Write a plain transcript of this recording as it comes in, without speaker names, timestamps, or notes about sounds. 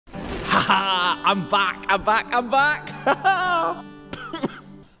Haha, I'm back. I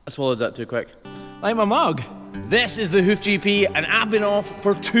swallowed that too quick. Like my mug. This is the Hoof GP, and I've been off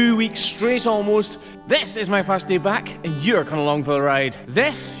for 2 weeks straight almost. This is my first day back, and you're coming along for the ride.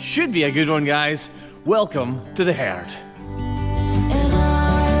 This should be a good one, guys. Welcome to the herd. And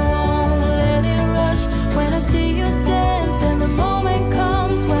I won't let it rush when I see you dance, and the moment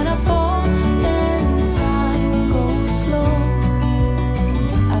comes when I fall and time goes slow.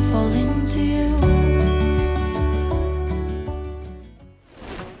 I fall into you.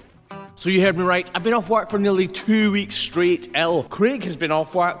 So you heard me right, I've been off work for nearly 2 weeks straight ill. Craig has been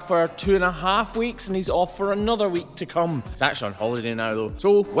off work for 2.5 weeks and he's off for another week to come. He's actually on holiday now though.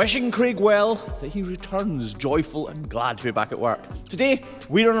 So wishing Craig well, that he returns joyful and glad to be back at work. Today,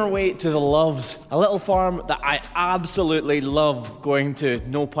 we're on our way to the Loves, a little farm that I absolutely love going to,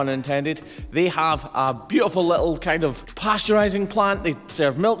 no pun intended. They have a beautiful little kind of pasteurizing plant. They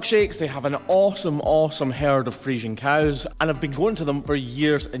serve milkshakes. They have an awesome herd of Frisian cows. And I've been going to them for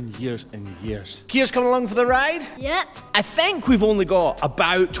years and years and years. Kier's coming along for the ride? Yep. I think we've only got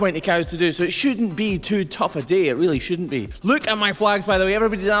about 20 cows to do, so it shouldn't be too tough a day. It really shouldn't be. Look at my flags, by the way.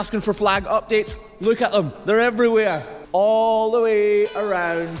 Everybody's asking for flag updates. Look at them. They're everywhere. All the way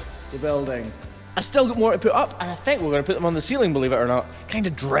around the building. I still got more to put up, and I think we're going to put them on the ceiling, believe it or not. Kind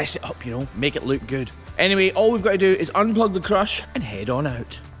of dress it up, you know, make it look good. Anyway, all we've got to do is unplug the crush and head on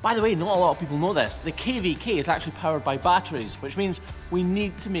out. By the way, not a lot of people know this. The KVK is actually powered by batteries, which means we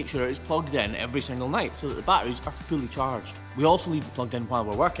need to make sure it's plugged in every single night so that the batteries are fully charged. We also leave it plugged in while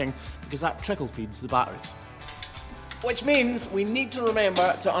we're working because that trickle feeds the batteries. Which means we need to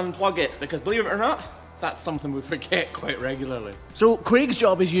remember to unplug it because, believe it or not, that's something we forget quite regularly. So Craig's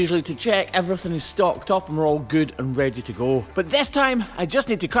job is usually to check everything is stocked up and we're all good and ready to go. But this time, I just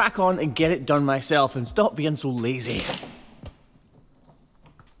need to crack on and get it done myself and stop being so lazy.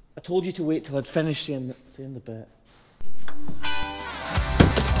 I told you to wait till I'd finished saying the bit.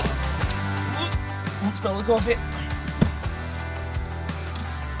 Don't spill the coffee.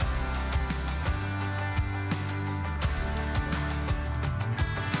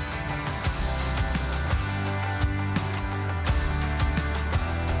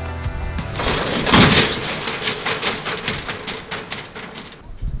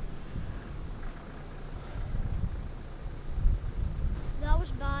 That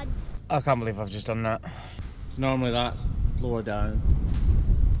was bad. I can't believe I've just done that. So normally that's lower down.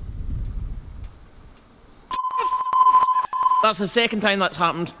 That's the second time that's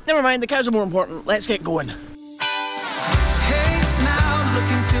happened. Never mind, the cows are more important. Let's get going. Hey, now look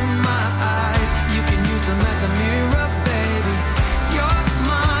into my eyes. You can use them as a mirror, baby. You're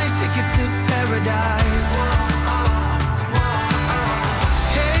my ticket to paradise.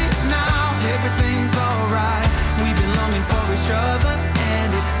 Hey, now everything's alright. We've been longing for each other,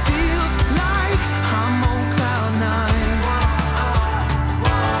 and it feels like I'm on cloud nine.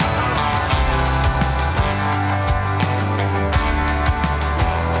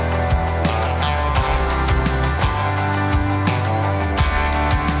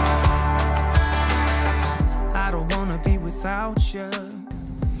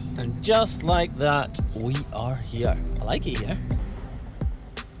 And just like that, we are here. I like it here.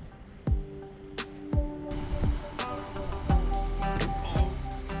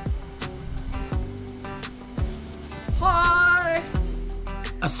 Hi!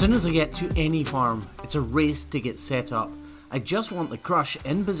 As soon as I get to any farm, it's a race to get set up. I just want the crush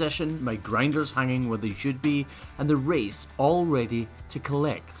in position, my grinders hanging where they should be, and the race all ready to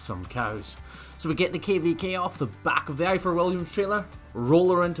collect some cows. So we get the KVK off the back of the Ifor Williams trailer,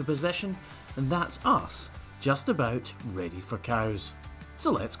 roll her into position, and that's us, just about ready for cows. So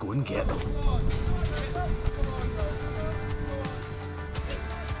let's go and get them.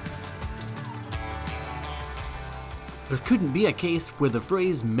 There couldn't be a case where the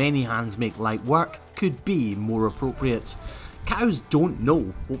phrase "many hands make light work" could be more appropriate. Cows don't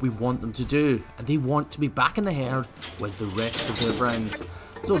know what we want them to do, and they want to be back in the herd with the rest of their friends.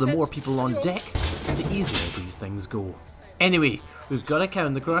 So the more people on deck, the easier these things go. Anyway, we've got a cow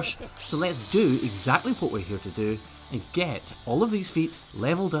in the crush, so let's do exactly what we're here to do and get all of these feet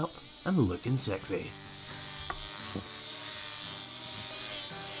levelled up and looking sexy.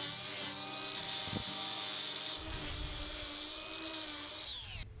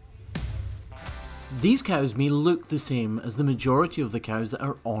 These cows may look the same as the majority of the cows that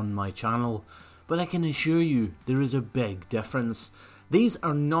are on my channel, but I can assure you there is a big difference. These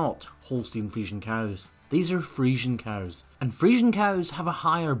are not Holstein Friesian cows. These are Friesian cows. And Friesian cows have a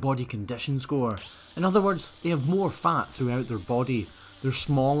higher body condition score. In other words, they have more fat throughout their body. They're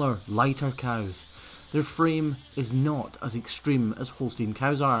smaller, lighter cows. Their frame is not as extreme as Holstein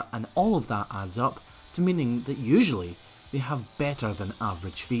cows are, and all of that adds up to meaning that usually they have better than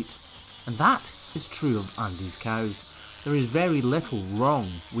average feet. And that is true of Andy's cows. There is very little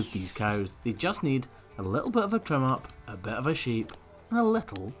wrong with these cows, they just need a little bit of a trim up, a bit of a shape, and a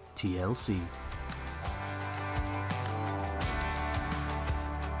little TLC.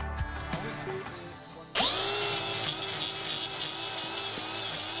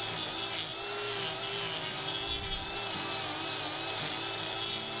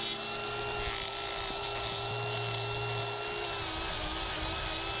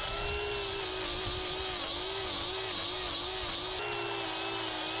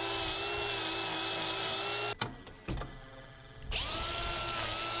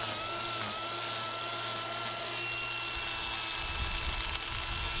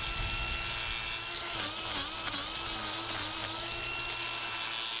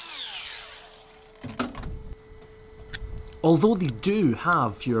 Although they do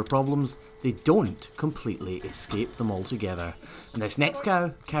have fewer problems, they don't completely escape them altogether. And this next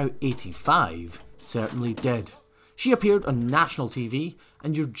cow, cow 85, certainly did. She appeared on national TV,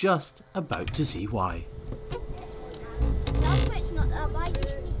 and you're just about to see why. That foot's not that wide, you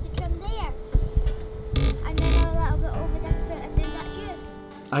just need to trim there. And then a little bit over this foot, and then that's you.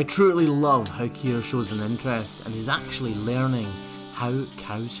 I truly love how Keir shows an interest and is actually learning how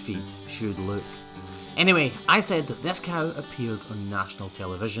cows' feet should look. Anyway, I said that this cow appeared on national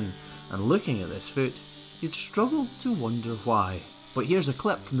television, and looking at this foot, you'd struggle to wonder why. But here's a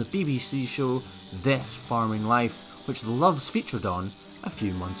clip from the BBC show This Farming Life, which the Loves featured on a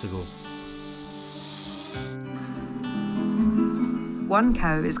few months ago. One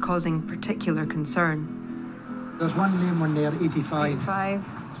cow is causing particular concern. There's one lame one there, 85. 85.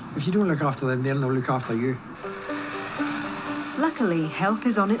 If you don't look after them, they'll not look after you. Luckily, help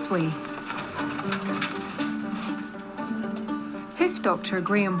is on its way. Hoof doctor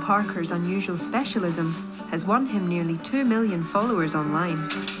Graham Parker's unusual specialism has won him nearly 2 million followers online.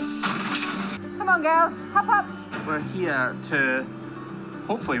 Come on girls, hop up! We're here to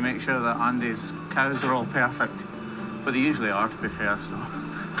hopefully make sure that Andy's cows are all perfect. But they usually are, to be fair, so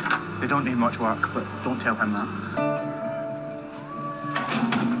they don't need much work, but don't tell him that.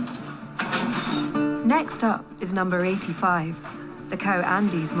 Next up is number 85, the cow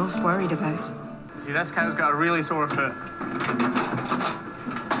Andy's most worried about. See, this cow's got a really sore foot.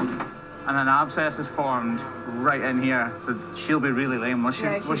 And an abscess is formed right in here, so she'll be really lame. She's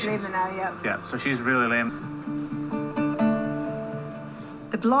lame now, yeah. Yeah, so she's really lame.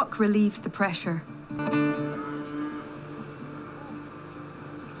 The block relieves the pressure. I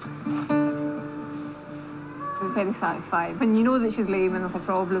was very satisfied. When you know that she's lame and there's a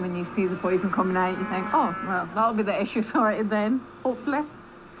problem and you see the poison coming out, you think, oh, well, that'll be the issue sorted then, hopefully.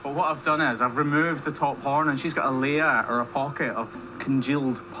 But what I've done is I've removed the top horn, and she's got a layer or a pocket of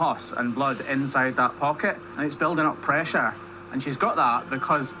congealed pus and blood inside that pocket, and it's building up pressure. And she's got that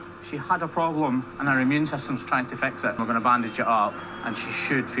because she had a problem and her immune system's trying to fix it. We're going to bandage it up, and she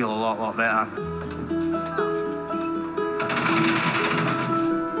should feel a lot better.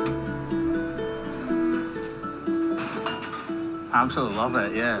 Absolutely love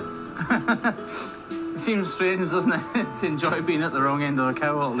it, yeah. It seems strange, doesn't it, to enjoy being at the wrong end of a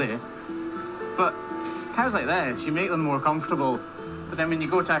cow all day. But cows like this, you make them more comfortable. But then when you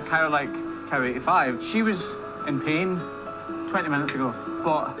go to a cow like cow 85, she was in pain 20 minutes ago.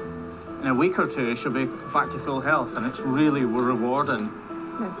 But in a week or two, she'll be back to full health, and it's really rewarding.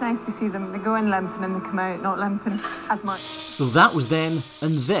 It's nice to see them. They go in limping and they come out not limping as much. So that was then,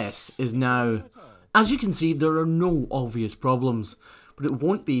 and this is now. As you can see, there are no obvious problems, but it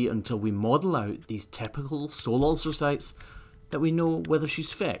won't be until we model out these typical sole ulcer sites that we know whether she's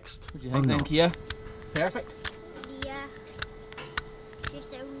fixed What do you or think, not. Kia? Perfect? Yeah.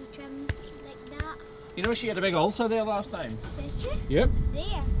 Just a wee trim like that. You know she had a big ulcer there last time? Did you? Yep.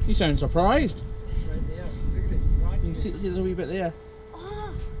 There. You sound surprised. It's right there. Look at it. Right. You can see there's a wee bit there.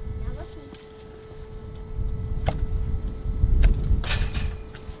 Oh, now look.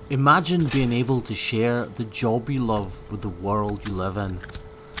 Imagine being able to share the job you love with the world you live in.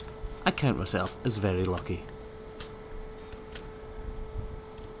 I count myself as very lucky.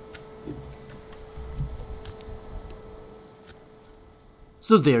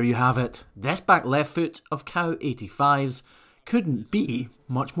 So there you have it. This back left foot of cow 85's couldn't be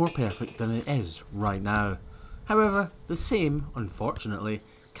much more perfect than it is right now. However, the same, unfortunately,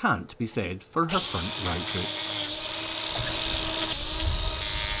 can't be said for her front right foot.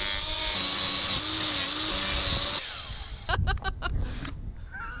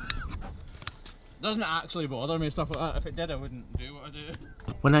 Doesn't actually bother me, stuff like that. If it did, I wouldn't do what I do.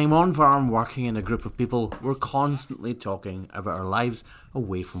 When I'm on farm working in a group of people, we're constantly talking about our lives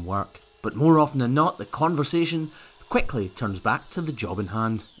away from work. But more often than not, the conversation quickly turns back to the job in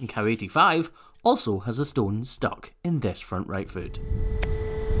hand, and cow 85 also has a stone stuck in this front right foot.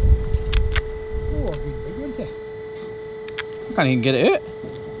 Oh, I've been big, wouldn't it? I can't even get it out.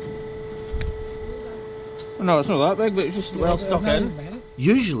 No, it's not that big, but it's just well stuck in.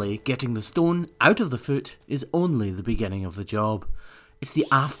 Usually, getting the stone out of the foot is only the beginning of the job. It's the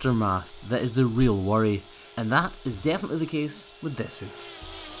aftermath that is the real worry, and that is definitely the case with this hoof.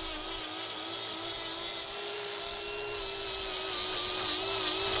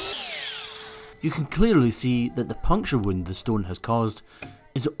 You can clearly see that the puncture wound the stone has caused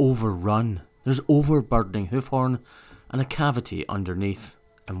is overrun. There's overburdening hoof horn and a cavity underneath,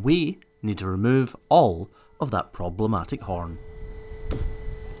 and we need to remove all of that problematic horn.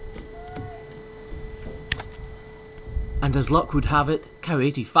 And as luck would have it, cow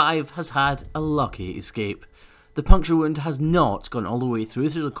 85 has had a lucky escape. The puncture wound has not gone all the way through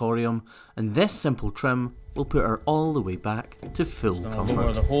the corium, and this simple trim will put her all the way back to full comfort.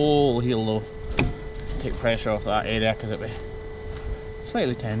 Lower the whole heel though. Take pressure off that area because it'll be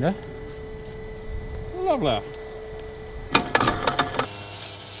slightly tender. Lovely.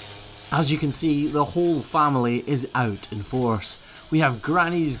 As you can see, the whole family is out in force. We have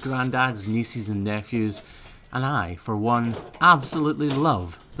grannies, granddads, nieces and nephews, and I, for one, absolutely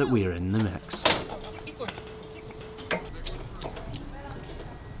love that we're in the mix.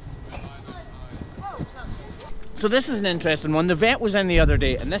 So this is an interesting one. The vet was in the other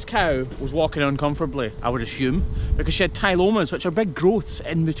day and this cow was walking uncomfortably, I would assume, because she had tylomas, which are big growths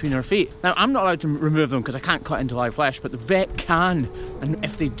in between her feet. Now, I'm not allowed to remove them because I can't cut into live flesh, but the vet can. And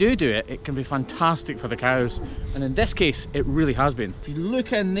if they do it, it can be fantastic for the cows. And in this case, it really has been. If you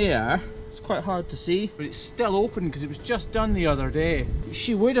look in there, it's quite hard to see, but it's still open because it was just done the other day.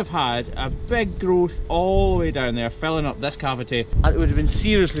 She would have had a big growth all the way down there, filling up this cavity, and it would have been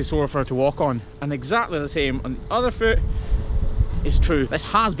seriously sore for her to walk on. And exactly the same on the other foot is true. This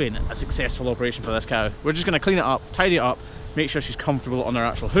has been a successful operation for this cow. We're just going to clean it up, tidy it up, make sure she's comfortable on her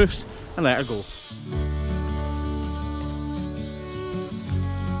actual hoofs, and let her go.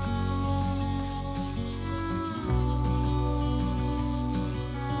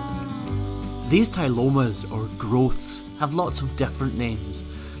 These tylomas, or growths, have lots of different names,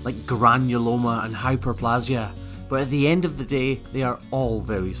 like granuloma and hyperplasia, but at the end of the day, they are all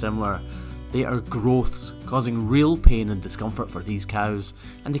very similar. They are growths, causing real pain and discomfort for these cows,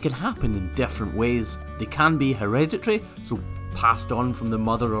 and they can happen in different ways. They can be hereditary, so passed on from the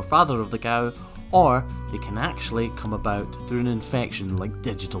mother or father of the cow, or they can actually come about through an infection like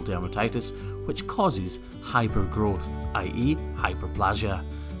digital dermatitis, which causes hypergrowth, i.e. hyperplasia.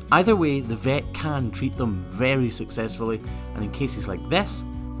 Either way, the vet can treat them very successfully, and in cases like this,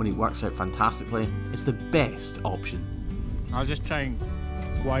 when it works out fantastically, it's the best option. I'll just try and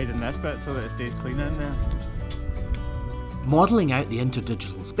widen this bit so that it stays clean in there. Modelling out the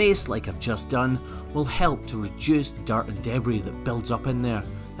interdigital space like I've just done will help to reduce dirt and debris that builds up in there.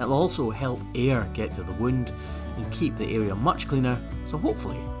 It'll also help air get to the wound and keep the area much cleaner, so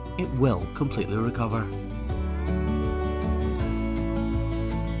hopefully it will completely recover.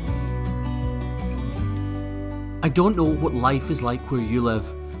 I don't know what life is like where you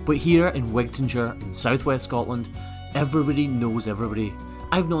live, but here in Wigtonshire in southwest Scotland, everybody knows everybody.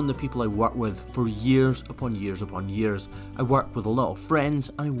 I've known the people I work with for years upon years upon years. I work with a lot of friends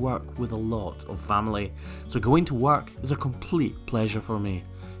and I work with a lot of family. So going to work is a complete pleasure for me.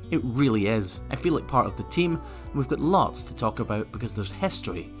 It really is. I feel like part of the team, and we've got lots to talk about because there's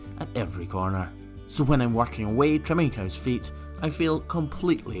history at every corner. So when I'm working away trimming cows' feet, I feel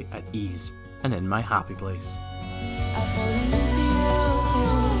completely at ease and in my happy place. I fall into you.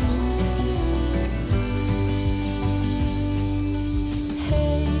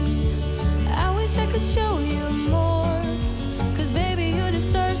 Hey, I wish I could show you more, 'cause baby you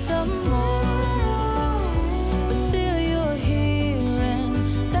deserve some more. But still you're here and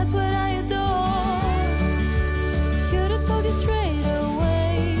that's what I adore. Should've told you straight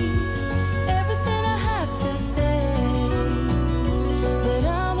away everything I have to say, but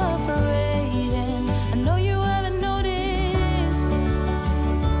I'm afraid and I know you haven't noticed.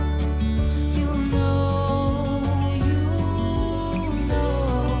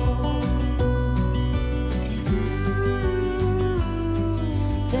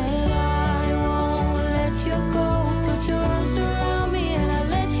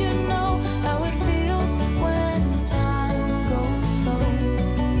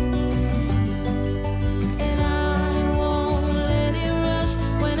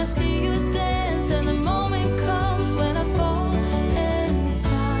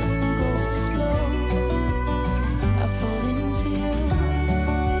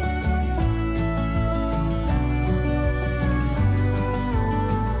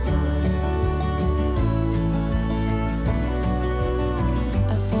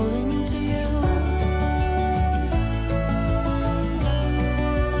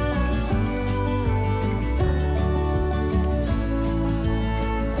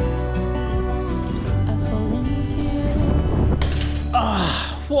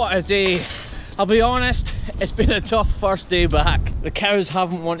 What a day. I'll be honest, it's been a tough first day back. The cows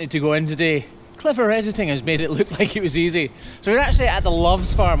haven't wanted to go in today. Clever editing has made it look like it was easy. So we're actually at the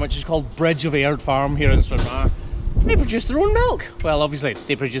Loves farm, which is called Bridge of Aird Farm here in Stranraer. They produce their own milk. Well, obviously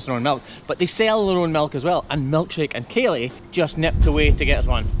they produce their own milk, but they sell their own milk as well. And Milkshake and Kaylee just nipped away to get us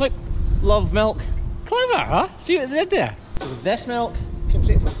one. Look, Love milk. Clever, huh? See what they did there? So this milk comes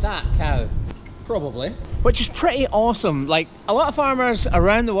straight from that cow. Probably. Which is pretty awesome. Like, a lot of farmers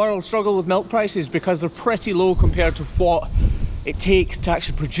around the world struggle with milk prices because they're pretty low compared to what it takes to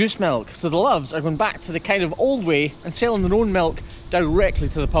actually produce milk. So the Loves are going back to the kind of old way and selling their own milk directly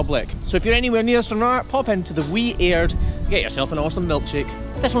to the public. So if you're anywhere near Stranraer, pop into the Wee Aird, get yourself an awesome milkshake.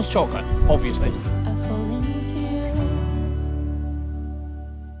 This one's chocolate, obviously.